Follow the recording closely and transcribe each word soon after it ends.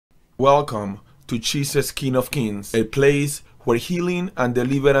Welcome to Jesus King of Kings, a place where healing and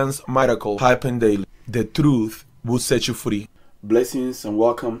deliverance miracles happen daily. The truth will set you free. Blessings and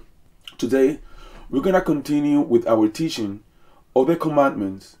welcome. Today, we're going to continue with our teaching of the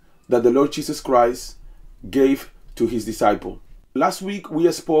commandments that the Lord Jesus Christ gave to his disciple. Last week,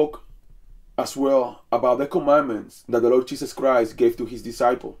 we spoke as well about the commandments that the Lord Jesus Christ gave to his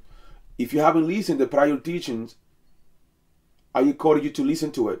disciple. If you haven't listened to the prior teachings, I encourage you to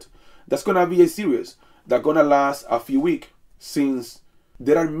listen to it. That's going to be a series that's going to last a few weeks, since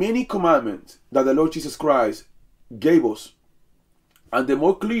there are many commandments that the Lord Jesus Christ gave us. And the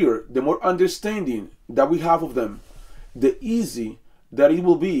more clear, the more understanding that we have of them, the easy that it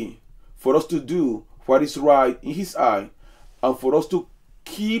will be for us to do what is right in his eye, and for us to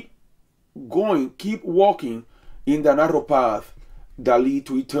keep going, keep walking in the narrow path that lead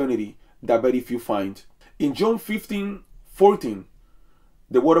to eternity that very few find. In John 15:14,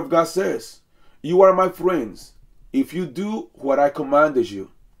 the word of God says, "You are my friends if you do what I commanded you."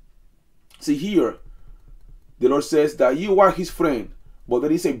 See here, the Lord says that you are his friend, but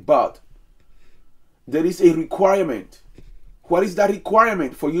there is a but. There is a requirement. What is that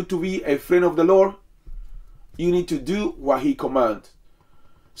requirement for you to be a friend of the Lord? You need to do what he commands.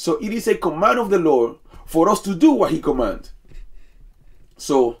 So it is a command of the Lord for us to do what he commands.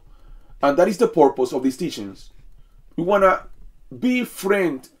 So, and that is the purpose of these teachings. We want to be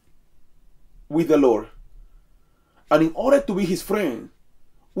friend with the Lord. And in order to be his friend,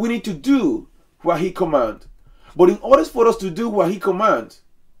 we need to do what he commands. But in order for us to do what he commands,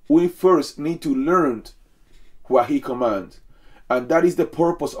 we first need to learn what he commands. And that is the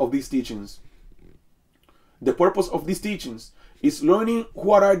purpose of these teachings. The purpose of these teachings is learning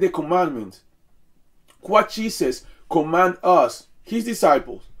what are the commandments, what Jesus commands us, his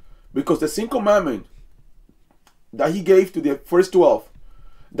disciples. Because the same commandment that he gave to the first 12,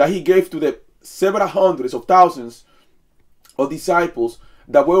 that he gave to the several hundreds of thousands of disciples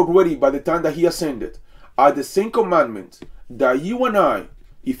that were ready by the time that he ascended, are the same commandments that you and I,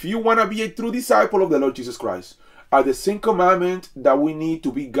 if you want to be a true disciple of the Lord Jesus Christ, are the same commandment that we need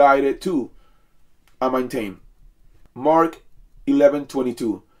to be guided to and maintain. Mark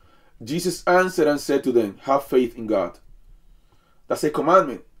 11:22. Jesus answered and said to them, "Have faith in God." That's a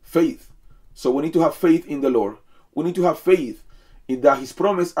commandment, faith. So we need to have faith in the Lord. We need to have faith in that his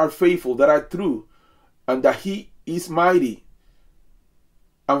promises are faithful, that are true, and that he is mighty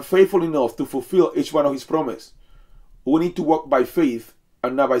and faithful enough to fulfill each one of his promises. We need to walk by faith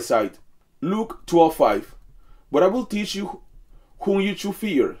and not by sight. Luke 12:5. "But I will teach you whom you should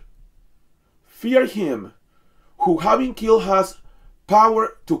fear. Fear him who, having killed, has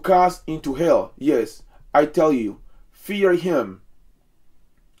power to cast into hell. Yes, I tell you, fear him."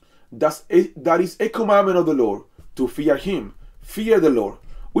 That is a commandment of the Lord, to fear him. Fear the Lord.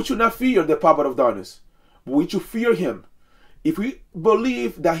 We should not fear the power of darkness, but we should fear him. If we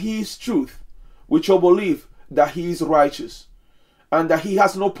believe that he is truth, we shall believe that he is righteous and that he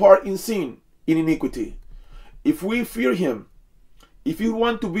has no part in sin, in iniquity. If we fear him, if you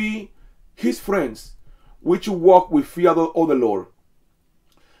want to be his friends, we should walk with fear of the Lord.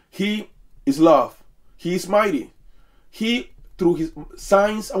 He is love. He is mighty. He, through his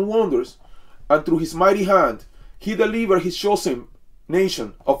signs and wonders, and through his mighty hand, he delivered his chosen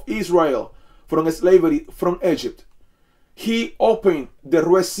nation of Israel from slavery from Egypt. He opened the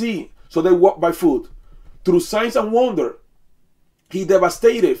Red Sea so they walked by foot. Through signs and wonder, he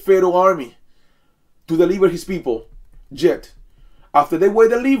devastated Pharaoh's army to deliver his people. Yet, after they were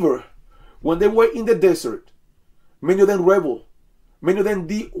delivered, when they were in the desert, many of them rebelled. Many of them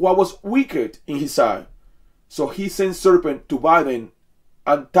did what was wicked in his sight. So he sent serpents to bite them,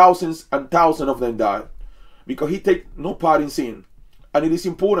 and thousands of them died, because he takes no part in sin. And it is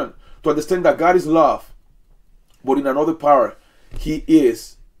important to understand that God is love, but in another part, he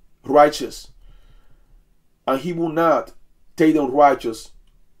is righteous. And he will not take the unrighteous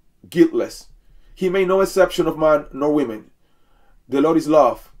guiltless. He made no exception of man nor women. The Lord is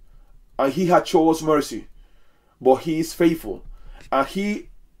love, and he has shown us mercy, but he is faithful, and he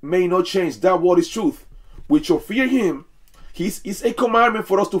may not change. That word is truth. We shall fear him. It's a commandment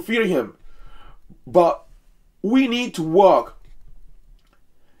for us to fear him. But we need to walk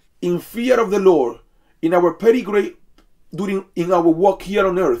in fear of the Lord in our pedigree in our walk here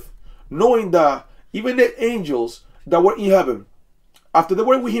on earth, knowing that even the angels that were in heaven, after they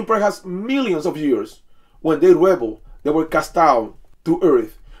were with him perhaps millions of years, when they rebelled, they were cast down to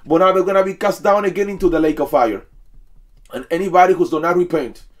earth. But now they're going to be cast down again into the lake of fire. And anybody who does not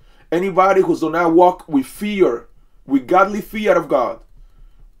repent, anybody who does not walk with fear, with godly fear of God,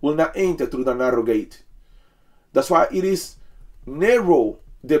 will not enter through the narrow gate. That's why it is narrow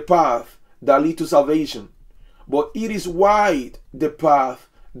the path that leads to salvation, but it is wide the path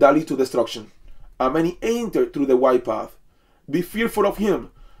that leads to destruction, and many enter through the wide path. Be fearful of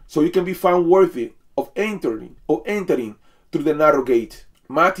him, so you can be found worthy of entering through the narrow gate.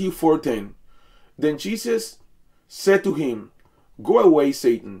 Matthew 4:10. Then Jesus said to him, Go away,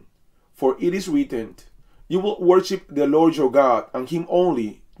 Satan, for it is written, You will worship the Lord your God, and him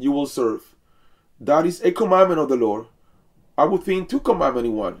only you will serve. That is a commandment of the Lord. I would think two commandments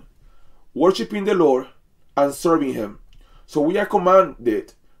in one. Worshiping the Lord and serving him. So we are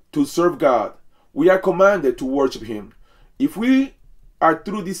commanded to serve God. We are commanded to worship him. If we are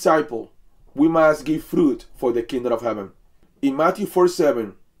true disciples, we must give fruit for the kingdom of heaven. In Matthew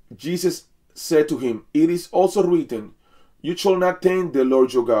 4:7, Jesus said to him, It is also written, You shall not tempt the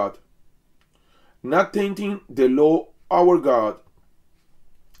Lord your God. Not tempting the Lord our God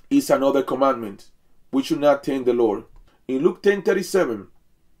is another commandment. We should not tempt the Lord. In Luke 10:37,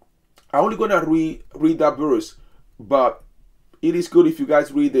 I'm only going to read that verse, but it is good if you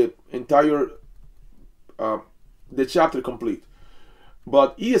guys read the entire the chapter complete.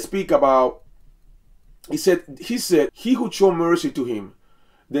 But he said, He who showed mercy to him.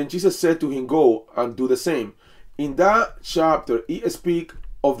 Then Jesus said to him, Go and do the same. In that chapter, he speaks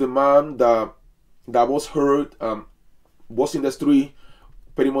of the man that was hurt, was in the street,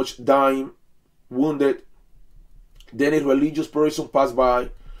 pretty much dying, wounded. Then a religious person passed by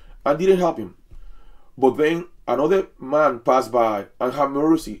and didn't help him. But then another man passed by and had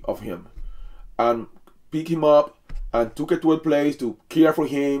mercy of him and picked him up and took it to a place to care for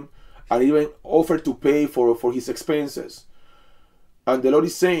him and even offered to pay for his expenses. And the Lord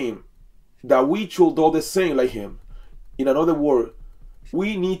is saying that we should do the same like him. In another word,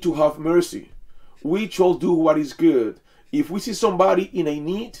 we need to have mercy. We shall do what is good. If we see somebody in a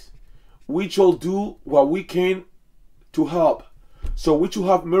need, we shall do what we can to help. So we should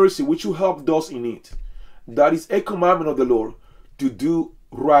have mercy. We should help those in need. That is a commandment of the Lord, to do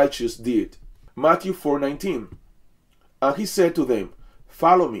righteous deed. Matthew 4:19. And he said to them,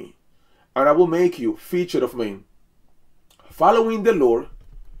 Follow me, and I will make you fishers of men. Following the Lord,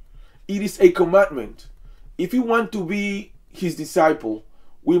 it is a commandment. If we want to be his disciple,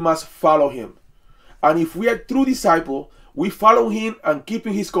 we must follow him. And if we are true disciples, we follow him and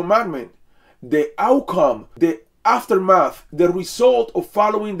keeping his commandment. The outcome, the aftermath, the result of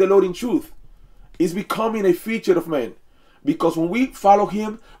following the Lord in truth is becoming a fisher of men. Because when we follow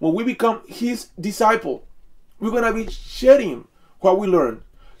him, when we become his disciple, we're going to be sharing what we learn.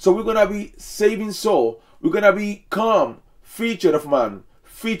 So we're going to be saving soul. We're going to become fisher of man,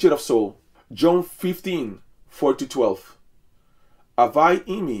 fisher of soul. John 15:4-12. Abide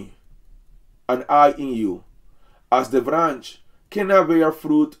in me, and I in you. As the branch cannot bear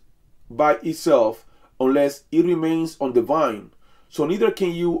fruit by itself unless it remains on the vine, so neither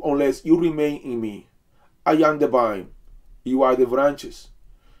can you unless you remain in me. I am the vine, you are the branches.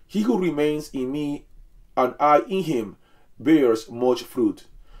 He who remains in me and I in him bears much fruit,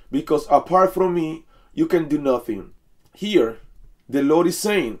 because apart from me you can do nothing. Here the Lord is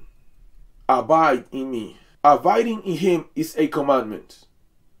saying, abide in me. Abiding in him is a commandment.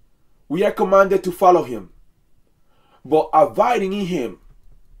 We are commanded to follow him. But abiding in him,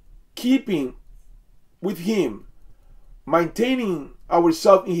 keeping with him, maintaining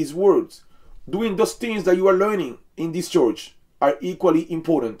ourselves in his words, doing those things that you are learning in this church are equally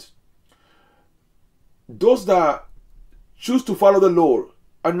important. Those that choose to follow the Lord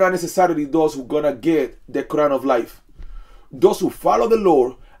are not necessarily those who are going to get the crown of life. Those who follow the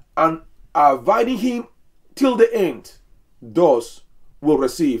Lord and abide in him till the end, those will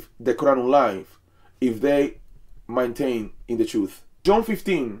receive the crown of life if they maintain in the truth. John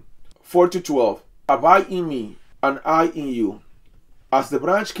 15:4-12. Abide in me and I in you. As the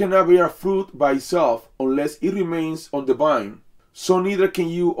branch cannot bear fruit by itself unless it remains on the vine, so neither can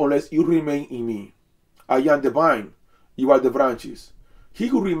you unless you remain in me. I am the vine, you are the branches. He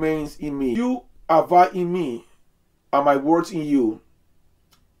who remains in me, you abide in me, and my words in you.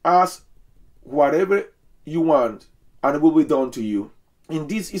 Ask whatever you want, and it will be done to you. In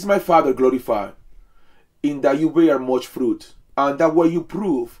this is my Father glorified, in that you bear much fruit, and that way you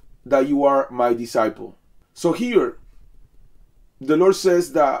prove that you are my disciple. So here, the Lord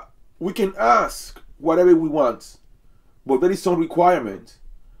says that we can ask whatever we want, but there is some requirement.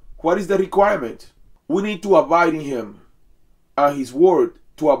 What is the requirement? We need to abide in him, and his word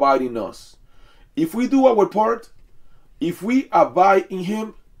to abide in us. If we do our part, if we abide in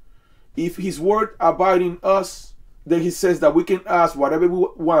him, if his word abide in us, then he says that we can ask whatever we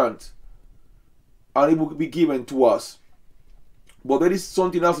want, and it will be given to us. But there is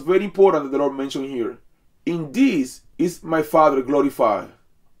something else very important that the Lord mentioned here. In this is my Father glorified,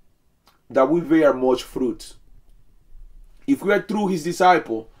 that we bear much fruit. If we are true his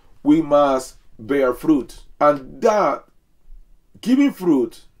disciple, we must bear fruit. And that giving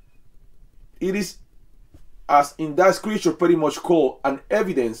fruit, it is, as in that scripture pretty much called, an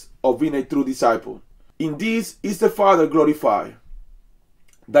evidence of being a true disciple. In this is the Father glorified,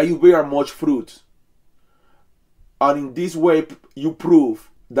 that you bear much fruit. And in this way you prove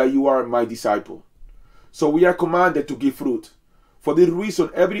that you are my disciple. So we are commanded to give fruit. For this reason,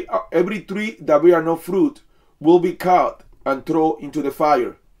 every tree that bear no fruit will be cut and thrown into the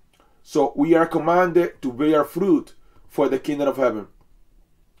fire. So we are commanded to bear fruit for the kingdom of heaven.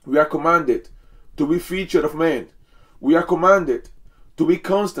 We are commanded to be featured of men. We are commanded to be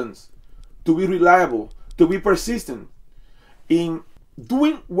constant, to be reliable, to be persistent in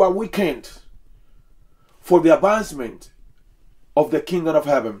doing what we can for the advancement of the kingdom of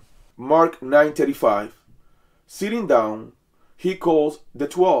heaven. Mark 9:35. Sitting down, he calls the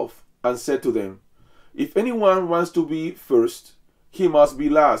 12 and said to them, if anyone wants to be first, he must be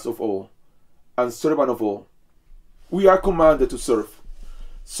last of all and servant of all. We are commanded to serve.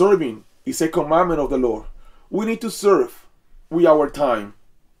 Serving is a commandment of the Lord. We need to serve with our time.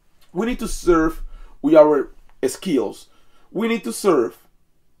 We need to serve with our skills. We need to serve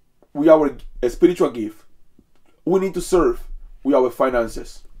with our spiritual gift. We need to serve with our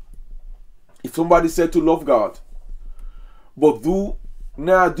finances. If somebody said to love God, but do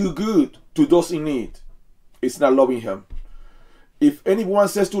not do good to those in need, it's not loving him. If anyone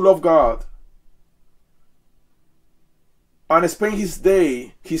says to love God and spend his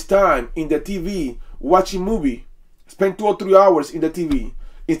day, his time in the TV watching movie, spend 2 or 3 hours in the TV,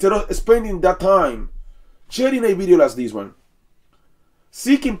 instead of spending that time sharing a video like this one,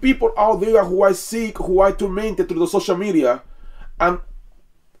 seeking people out there who I seek, who I tormented through the social media, and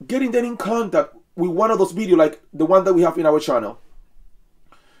getting them in contact with one of those videos like the one that we have in our channel.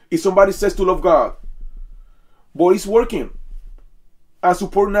 If somebody says to love God, but it's working and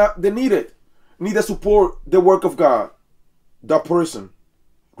support not the needed, need to support the work of God, that person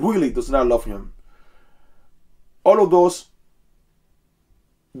really does not love him. All of those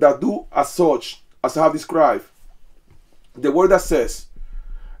that do as such, as I have described, the word that says,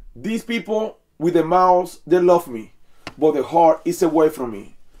 these people with the mouths, they love me, but the heart is away from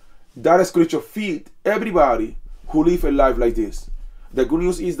me. That scripture feed everybody who live a life like this. The good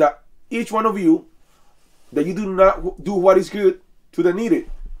news is that each one of you, that you do not do what is good to the needy.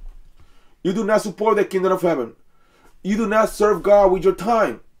 You do not support the kingdom of heaven. You do not serve God with your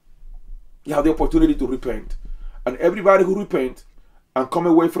time. You have the opportunity to repent. And everybody who repent and come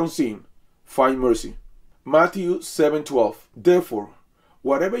away from sin, find mercy. Matthew 7:12. Therefore,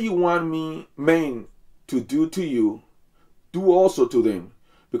 whatever you want men to do to you, do also to them,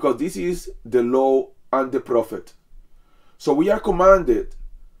 because this is the law and the prophet. So we are commanded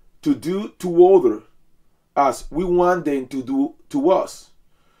to do to others as we want them to do to us.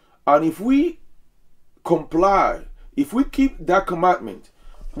 And if we comply, if we keep that commandment,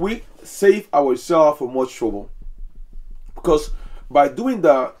 we save ourselves from much trouble. Because by doing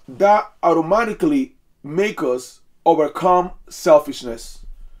that, that automatically makes us overcome selfishness.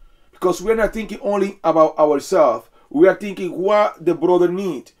 Because we're not thinking only about ourselves. We are thinking what the brother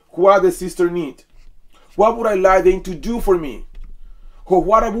needs, what the sister needs. What would I like them to do for me? Or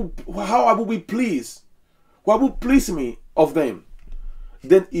how I would be pleased? What would please me of them?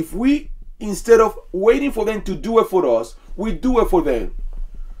 Then if we, instead of waiting for them to do it for us, we do it for them.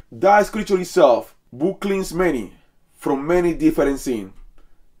 That scripture itself will cleanse many from many different sins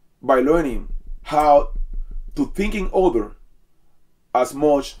by learning how to think in other as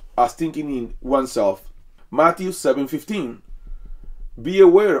much as thinking in oneself. Matthew 7:15. Be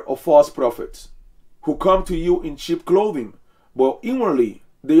aware of false prophets who come to you in cheap clothing, but inwardly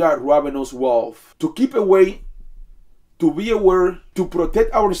they are ravenous wolves. To keep away, to be aware, to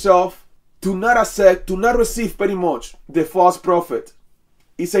protect ourselves, to not accept, to not receive very much the false prophet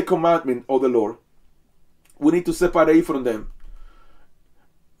is a commandment of the Lord. We need to separate from them.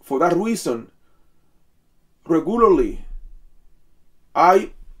 For that reason, regularly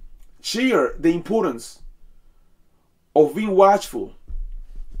I share the importance of being watchful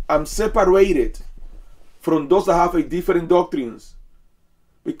and separated from those that have a different doctrines,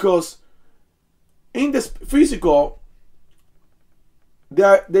 because in the physical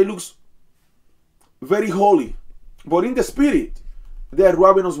they look very holy, but in the spirit they are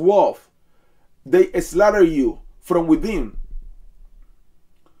ravenous wolves. They slaughter you from within.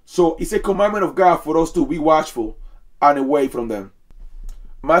 So it's a commandment of God for us to be watchful and away from them.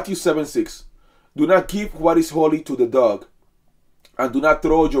 Matthew 7:6. Do not give what is holy to the dog, and do not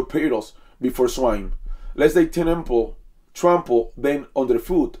throw your pearls before swine, lest they trample trample them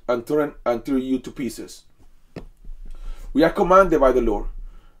underfoot and tear you to pieces. We are commanded by the Lord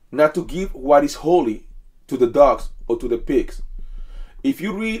not to give what is holy to the dogs or to the pigs. If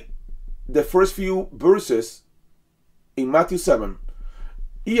you read the first few verses in Matthew 7,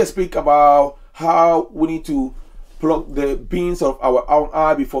 he speaks about how we need to pluck the beams of our own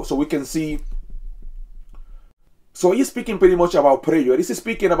eye before so we can see. So he's speaking pretty much about prayer. He's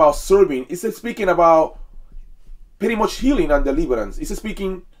speaking about serving. He's speaking about pretty much healing and deliverance. He's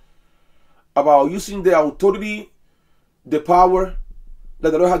speaking about using the authority, the power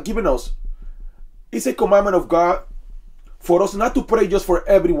that the Lord has given us. It's a commandment of God for us not to pray just for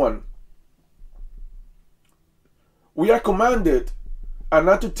everyone. We are commanded and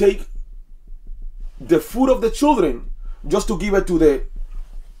not to take the food of the children just to give it to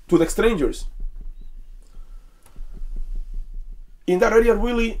the strangers. In that area,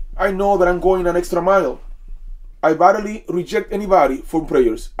 really, I know that I'm going an extra mile. I barely reject anybody for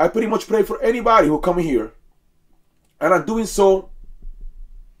prayers. I pretty much pray for anybody who come here. And I'm doing so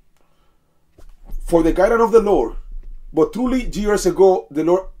for the guidance of the Lord. But truly, years ago,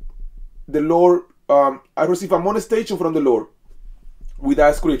 I received a molestation from the Lord with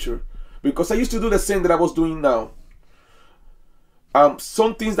that scripture. Because I used to do the same that I was doing now.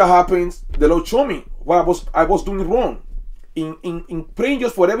 Some things that happened, the Lord showed me what I was doing wrong. In praying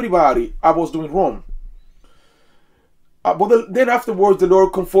just for everybody, I was doing wrong. But then afterwards, the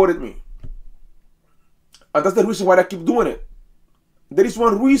Lord comforted me. And that's the reason why I keep doing it. There is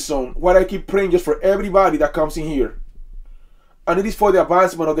one reason why I keep praying just for everybody that comes in here. And it is for the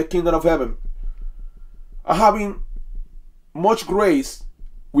advancement of the kingdom of heaven. I'm having much grace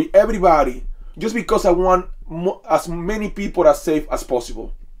with everybody just because I want as many people as safe as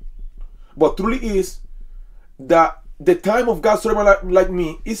possible. But truly is that the time of God's servant like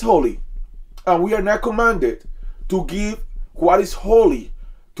me is holy. And we are not commanded to give what is holy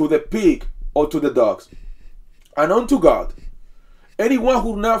to the pig or to the dogs. And unto God, anyone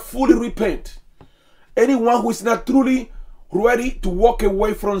who not fully repent, anyone who is not truly ready to walk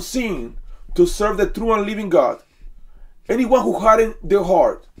away from sin to serve the true and living God, anyone who hardened their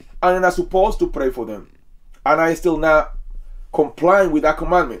heart and are not supposed to pray for them, and I still not complying with that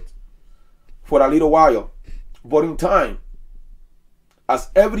commandment for a little while, but in time, as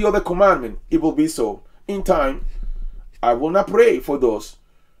every other commandment, it will be so. In time, I will not pray for those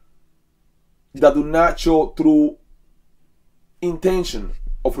that do not show true intention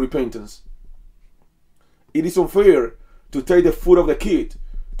of repentance. It is unfair to take the food of the kid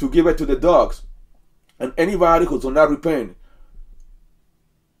to give it to the dogs, and anybody who does not repent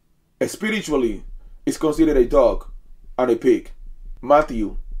spiritually is considered a dog and a pig.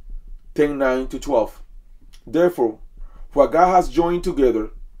 Matthew 10:9-12. Therefore, what God has joined together,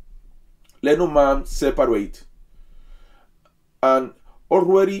 let no man separate. And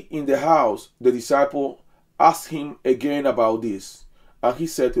already in the house, the disciple asked him again about this. And he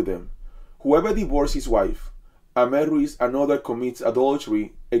said to them, whoever divorces his wife and marries another commits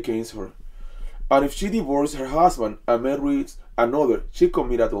adultery against her. And if she divorces her husband and marries another, she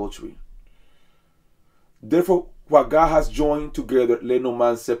commits adultery. Therefore, what God has joined together, let no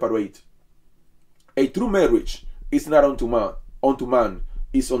man separate. A true marriage is not unto man,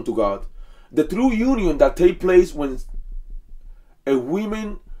 is unto God. The true union that takes place when a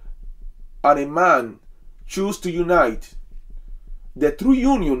woman and a man choose to unite, the true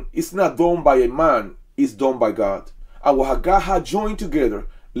union is not done by a man, is done by God. And what God has joined together,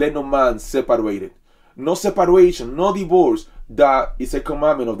 let no man separate it. No separation, no divorce. That is a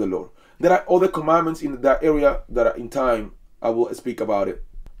commandment of the Lord. There are other commandments in that area that are in time I will speak about it.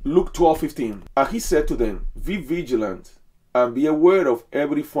 Luke 12:15. And he said to them, be vigilant and be aware of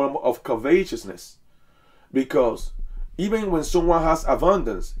every form of covetousness, because even when someone has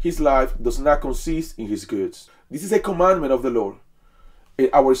abundance, his life does not consist in his goods. This is a commandment of the Lord.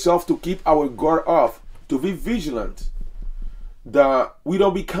 Ourselves to keep our guard off, to be vigilant, that we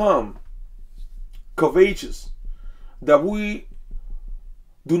don't become covetous, that we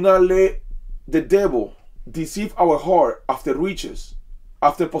do not let the devil deceive our heart after riches,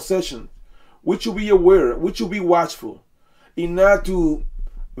 after possession. We should be aware, we should be watchful, in not to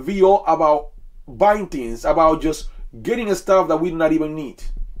be all about buying things, about just getting stuff that we do not even need.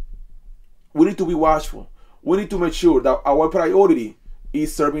 We need to be watchful. We need to make sure that our priority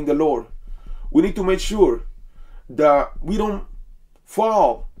is serving the Lord. We need to make sure that we don't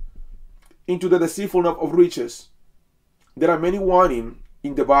fall into the deceitfulness of riches. There are many warnings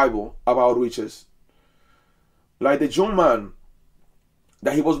in the Bible about riches. Like the young man,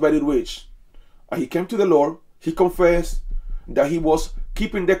 that he was very rich. And he came to the Lord. He confessed that he was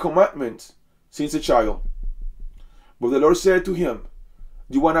keeping the commandments since a child. But the Lord said to him,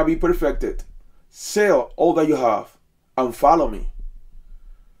 you want to be perfected? Sell all that you have and follow me.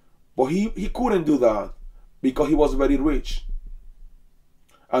 But he couldn't do that because he was very rich.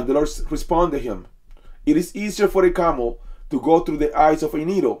 And the Lord responded to him, it is easier for a camel to go through the eyes of a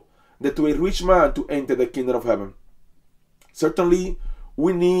needle than to a rich man to enter the kingdom of heaven. Certainly,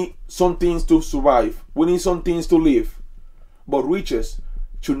 we need some things to survive. We need some things to live. But riches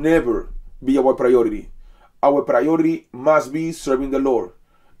should never be our priority. Our priority must be serving the Lord.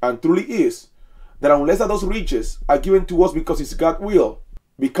 And truly is that unless those riches are given to us because it's God's will,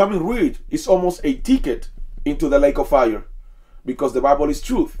 becoming rich is almost a ticket into the lake of fire. Because the Bible is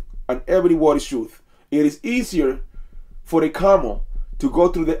truth and every word is truth. It is easier for a camel to go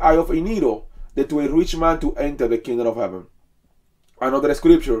through the eye of a needle than to a rich man to enter the kingdom of heaven. Another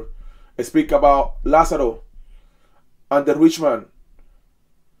scripture speaks about Lazarus and the rich man.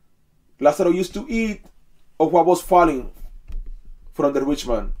 Lazarus used to eat of what was falling from the rich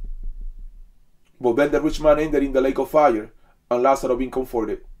man. But then the rich man ended in the lake of fire and Lazarus being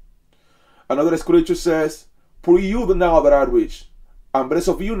comforted. Another scripture says, poor you now that are rich, and blessed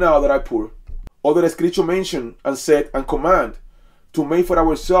of you now that are poor. Other scripture mention and said and command to make for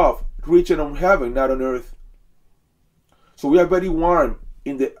ourselves riches on heaven, not on earth. So we are very warned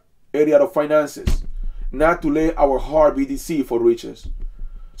in the area of finances, not to let our heart be deceived for riches.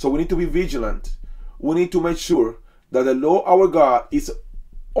 So we need to be vigilant. We need to make sure that the Lord our God is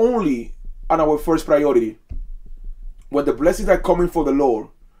only on our first priority. When the blessings are coming for the Lord,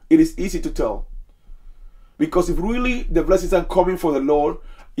 it is easy to tell. Because if really the blessings are coming for the Lord,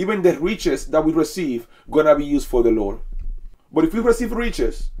 even the riches that we receive gonna be used for the Lord. But if we receive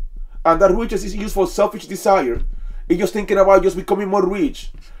riches, and that riches is used for selfish desire, it's just thinking about just becoming more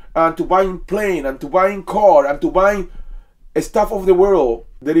rich, and to buying plane, and to buying car, and to buying stuff of the world,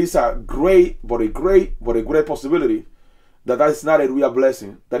 there is a great possibility that that is not a real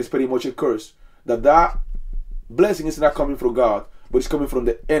blessing. That is pretty much a curse. That blessing is not coming from God, but it's coming from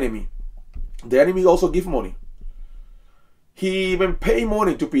the enemy. The enemy also gives money. He even pay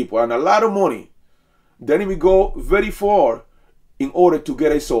money to people, and a lot of money. The enemy go very far in order to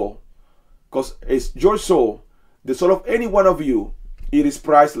get a soul. Because it's your soul, the soul of any one of you, it is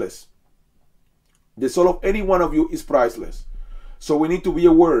priceless. The soul of any one of you is priceless. So we need to be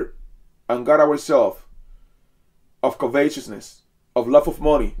aware and guard ourselves of covetousness, of love of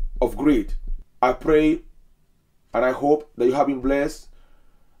money, of greed. I pray and I hope that you have been blessed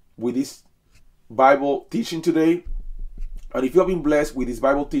with this Bible teaching today. And if you have been blessed with this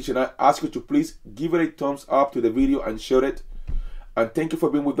Bible teaching, I ask you to please give it a thumbs up to the video and share it. And thank you for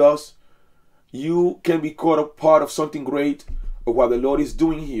being with us. You can be caught a part of something great of what the Lord is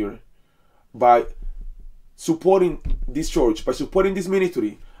doing here by supporting this church, by supporting this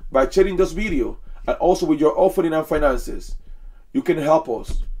ministry, by sharing this video, and also with your offering and finances. You can help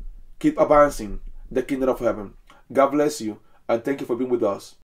us keep advancing the kingdom of heaven. God bless you, and thank you for being with us.